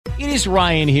It is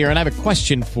Ryan here, and I have a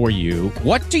question for you.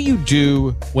 What do you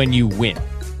do when you win?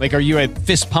 Like, are you a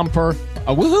fist pumper,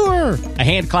 a woohooer, a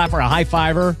hand clapper, a high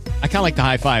fiver? I kind of like the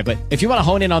high five, but if you want to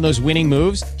hone in on those winning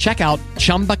moves, check out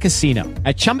Chumba Casino.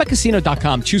 At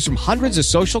ChumbaCasino.com, choose from hundreds of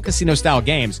social casino-style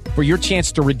games for your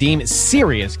chance to redeem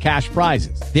serious cash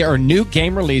prizes. There are new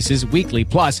game releases weekly,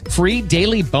 plus free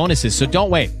daily bonuses, so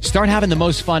don't wait. Start having the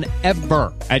most fun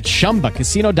ever at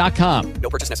ChumbaCasino.com. No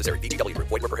purchase necessary. VGW Group.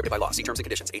 Void where prohibited by law. See terms and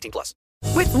conditions. 18+.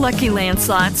 With Lucky Land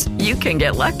Slots, you can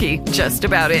get lucky just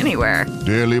about anywhere.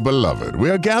 Dearly beloved, we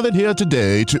are gathered here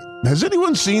today to... Has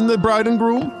anyone seen the bride and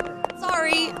groom?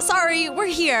 Sorry, we're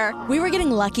here. We were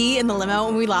getting lucky in the limo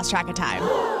and we lost track of time.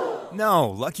 No,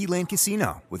 Lucky Land Casino,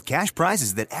 with cash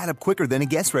prizes that add up quicker than a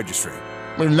guest registry.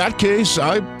 In that case,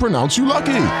 I pronounce you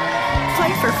lucky.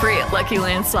 Play for free at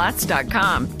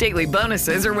LuckyLandSlots.com. Daily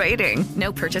bonuses are waiting.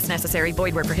 No purchase necessary.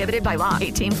 Void where prohibited by law.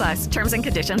 18+. Terms and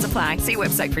conditions apply. See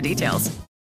website for details.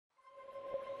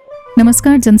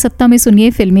 नमस्कार, जनसत्ता में सुनिए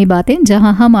फिल्मी बातें,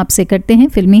 जहां हम आपसे करते हैं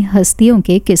फिल्मी हस्तियों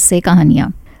के किस्से कहानियां।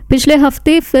 पिछले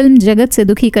हफ्ते फिल्म जगत से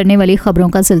दुखी करने वाली खबरों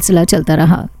का सिलसिला चलता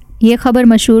रहा। ये खबर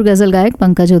मशहूर गजल गायक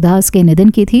पंकज उधास के निधन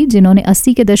की थी, जिन्होंने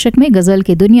 80 के दशक में गजल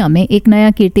की दुनिया में एक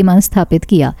नया कीर्तिमान स्थापित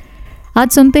किया। आज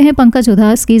सुनते हैं पंकज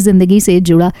उधास की जिंदगी से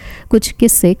जुड़ा कुछ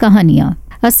किस्से कहानियां।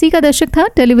 80 का दशक था,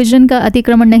 टेलीविजन का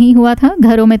अतिक्रमण नहीं हुआ था।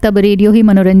 घरों में तब रेडियो ही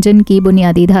मनोरंजन की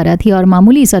बुनियादी धारा थी और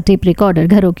मामूली सा टेप रिकॉर्डर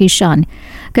घरों की शान।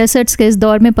 कैसेट्स के इस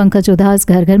दौर में पंकज उधास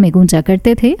घर घर में गूंजा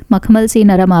करते थे। मखमल सी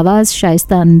नरम आवाज़,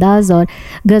 शाइस्ता अंदाज और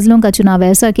गज़लों का चुनाव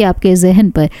ऐसा कि आपके जहन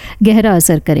पर गहरा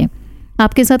असर करें,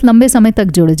 आपके साथ लंबे समय तक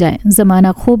जुड़ जाएं।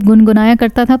 ज़माना खूब गुनगुनाया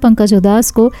करता था पंकज उधास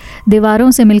को। दीवारों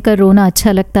से मिलकर रोना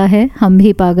अच्छा लगता है, हम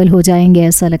भी पागल हो जाएंगे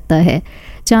ऐसा लगता है।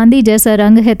 चांदी जैसा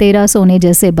रंग है तेरा, सोने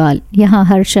जैसे बाल, यहाँ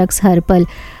हर शख्स हर पल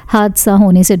हादसा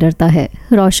होने से डरता है।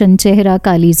 रोशन चेहरा,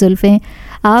 काली जुल्फ़ें,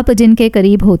 आप जिनके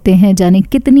करीब होते हैं, जाने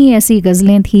कितनी ऐसी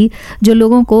गज़लें थी जो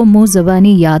लोगों को मुँह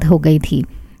ज़बानी याद हो गई थी।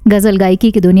 गज़ल गायकी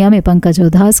की दुनिया में पंकज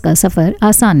उधास का सफ़र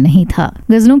आसान नहीं था।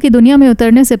 गज़लों की दुनिया में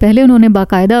उतरने से पहले उन्होंने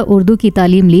बाकायदा उर्दू की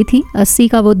तालीम ली थी। 80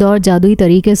 का वो दौर जादुई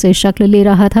तरीके से शक्ल ले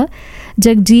रहा था।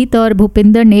 जगजीत और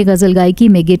भूपिंदर ने गज़ल गायकी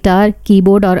में गिटार,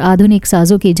 कीबोर्ड और आधुनिक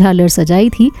साज़ों की झालर सजाई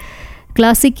थी।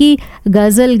 क्लासिकी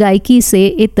गज़ल गायकी से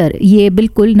इतर ये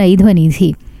बिल्कुल नई ध्वनि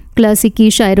थी।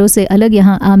 क्लासिकी शायरों से अलग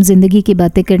यहाँ आम जिंदगी की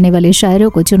बातें करने वाले शायरों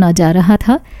को चुना जा रहा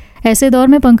था। ऐसे दौर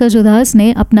में पंकज उधास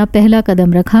ने अपना पहला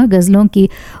कदम रखा गज़लों की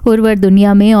उर्वर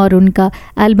दुनिया में और उनका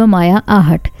एल्बम आया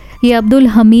आहट। ये अब्दुल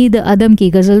हमीद अदम की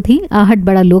गज़ल थी। आहट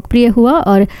बड़ा लोकप्रिय हुआ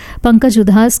और पंकज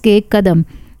उधास के कदम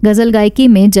गज़ल गायकी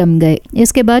में जम गए।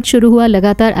 इसके बाद शुरू हुआ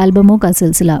लगातार एल्बमों का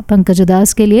सिलसिला। पंकज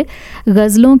उधास के लिए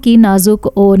गज़लों की नाजुक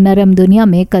और नरम दुनिया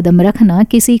में कदम रखना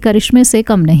किसी करिश्मे से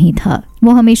कम नहीं था।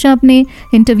 वो हमेशा अपने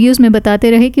इंटरव्यूज़ में बताते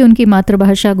रहे कि उनकी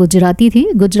मातृभाषा गुजराती थी।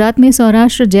 गुजरात में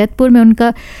सौराष्ट्र जैतपुर में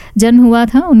उनका जन्म हुआ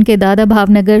था। उनके दादा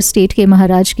भावनगर स्टेट के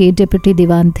महाराज के डिप्टी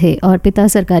दीवान थे और पिता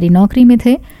सरकारी नौकरी में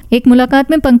थे। एक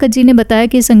मुलाकात में पंकज जी ने बताया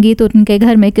कि संगीत उनके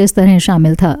घर में किस तरह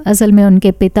शामिल था। असल में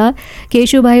उनके पिता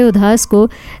केशुभाई उधास को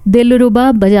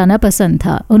दिलरुबा बजाना पसंद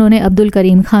था। उन्होंने अब्दुल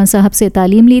करीम खान साहब से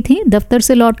तालीम ली थी। दफ्तर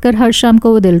से लौटकर हर शाम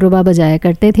को वो दिलरुबा बजाया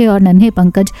करते थे और नन्हे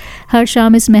पंकज हर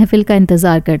शाम इस महफिल का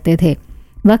इंतज़ार करते थे।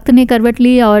 वक्त ने करवट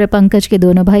ली और पंकज के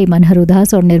दोनों भाई मनहर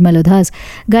उधास और निर्मल उधास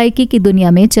गायकी की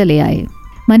दुनिया में चले आए।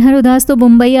 मनहर उधास तो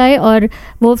मुंबई आए और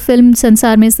वो फिल्म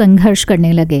संसार में संघर्ष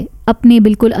करने लगे। अपनी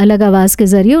बिल्कुल अलग आवाज़ के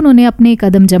ज़रिए उन्होंने अपने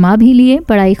कदम जमा भी लिए।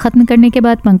 पढ़ाई ख़त्म करने के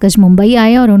बाद पंकज मुंबई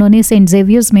आए और उन्होंने सेंट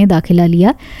जेवियर्स में दाखिला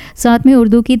लिया। साथ में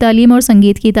उर्दू की तालीम और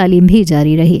संगीत की तालीम भी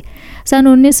जारी रही। सन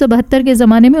 1972 के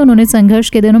ज़माने में उन्होंने संघर्ष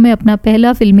के दिनों में अपना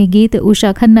पहला फिल्मी गीत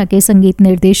उषा खन्ना के संगीत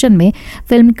निर्देशन में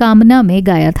फिल्म कामना में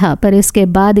गाया था, पर इसके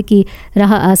बाद की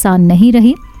राह आसान नहीं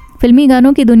रही। फिल्मी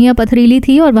गानों की दुनिया पथरीली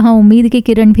थी और वहाँ उम्मीद की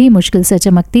किरण भी मुश्किल से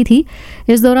चमकती थी।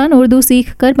 इस दौरान उर्दू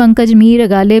सीखकर पंकज मीर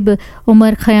गालिब,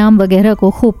 उमर ख़याम वगैरह को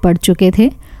खूब पढ़ चुके थे।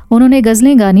 उन्होंने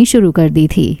गज़लें गानी शुरू कर दी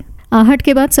थी। आहट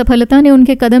के बाद सफलता ने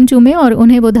उनके कदम चूमे और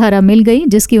उन्हें वो धारा मिल गई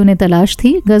जिसकी उन्हें तलाश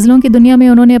थी। गज़लों की दुनिया में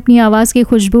उन्होंने अपनी आवाज़ की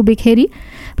खुशबू बिखेरी।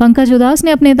 पंकज उधास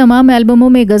ने अपने तमाम एल्बमों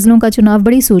में गज़लों का चुनाव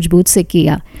बड़ी सूझबूझ से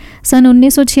किया। सन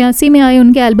 1986 में आए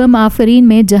उनके एल्बम आफरीन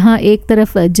में जहां एक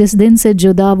तरफ जिस दिन से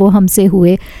जुदा वो हमसे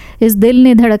हुए, इस दिल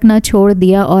ने धड़कना छोड़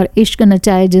दिया और इश्क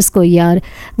नचाए जिसको यार,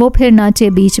 वो फिर नाचे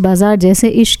बीच बाजार जैसे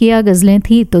इश्किया गज़लें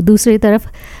थी, तो दूसरी तरफ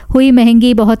हुई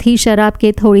महंगी बहुत ही शराब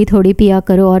के थोड़ी थोड़ी पिया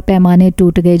करो और पैमाने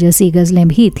टूट गए जैसी गज़लें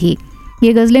भी थी।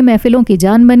 ये गज़लें महफिलों की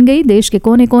जान बन गई। देश के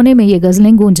कोने कोने में ये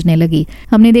गज़लें गूंजने लगी।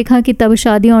 हमने देखा कि तब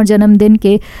शादियों और जन्मदिन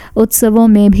के उत्सवों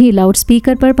में भी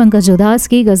लाउडस्पीकर पर पंकज उधास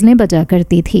की गज़लें बजा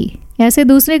करती थी। ऐसे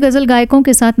दूसरे गज़ल गायकों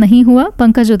के साथ नहीं हुआ।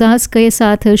 पंकज उदास के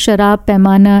साथ शराब,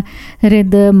 पैमाना,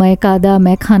 रिद, मैकादा,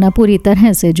 मैखाना पूरी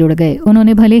तरह से जुड़ गए।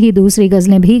 उन्होंने भले ही दूसरी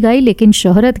गज़लें भी गाई, लेकिन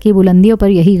शोहरत की बुलंदियों पर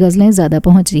यही गज़लें ज़्यादा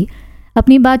पहुंची।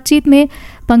 अपनी बातचीत में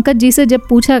पंकज जी से जब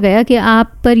पूछा गया कि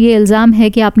आप पर ये इल्ज़ाम है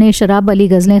कि आपने शराब वाली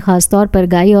गज़लें ख़ास तौर पर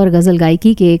गाई और गज़ल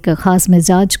गायकी के एक ख़ास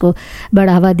मिजाज को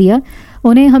बढ़ावा दिया,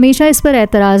 उन्हें हमेशा इस पर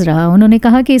एतराज़ रहा। उन्होंने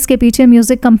कहा कि इसके पीछे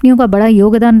म्यूज़िक कंपनियों का बड़ा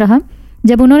योगदान रहा।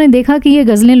 जब उन्होंने देखा कि ये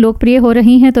गज़लें लोकप्रिय हो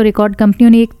रही हैं तो रिकॉर्ड कंपनियों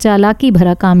ने एक चालाकी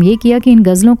भरा काम ये किया कि इन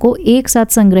गज़लों को एक साथ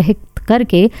संग्रहित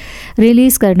करके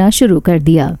रिलीज़ करना शुरू कर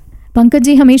दिया। पंकज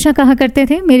जी हमेशा कहा करते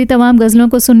थे, मेरी तमाम गज़लों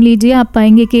को सुन लीजिए, आप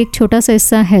पाएंगे कि एक छोटा सा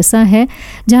हिस्सा ऐसा है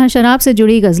जहां शराब से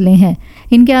जुड़ी गज़लें हैं।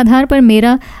 इनके आधार पर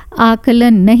मेरा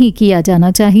आकलन नहीं किया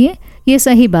जाना चाहिए। ये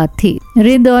सही बात थी।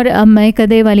 रिद और अब मैं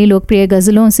कदे वाली लोकप्रिय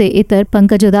गज़लों से इतर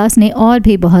पंकज उदास ने और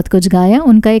भी बहुत कुछ गाया।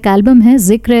 उनका एक एल्बम है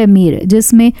ज़िक्र मीर,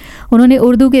 जिसमें उन्होंने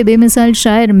उर्दू के बेमिसाल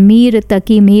शायर मीर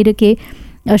तकी मीर के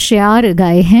अशआर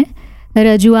गाए हैं।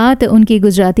 रजुआत उनकी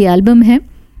गुजराती एल्बम है।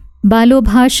 बालो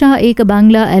भाषा एक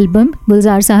बांग्ला एल्बम,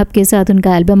 गुलजार साहब के साथ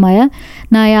उनका एल्बम आया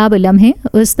नायाब लम्हे।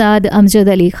 उस्ताद अमजद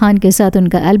अली खान के साथ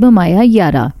उनका एल्बम आया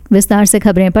यारा। विस्तार से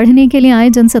खबरें पढ़ने के लिए आए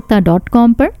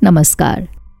जनसत्ता.com पर। नमस्कार।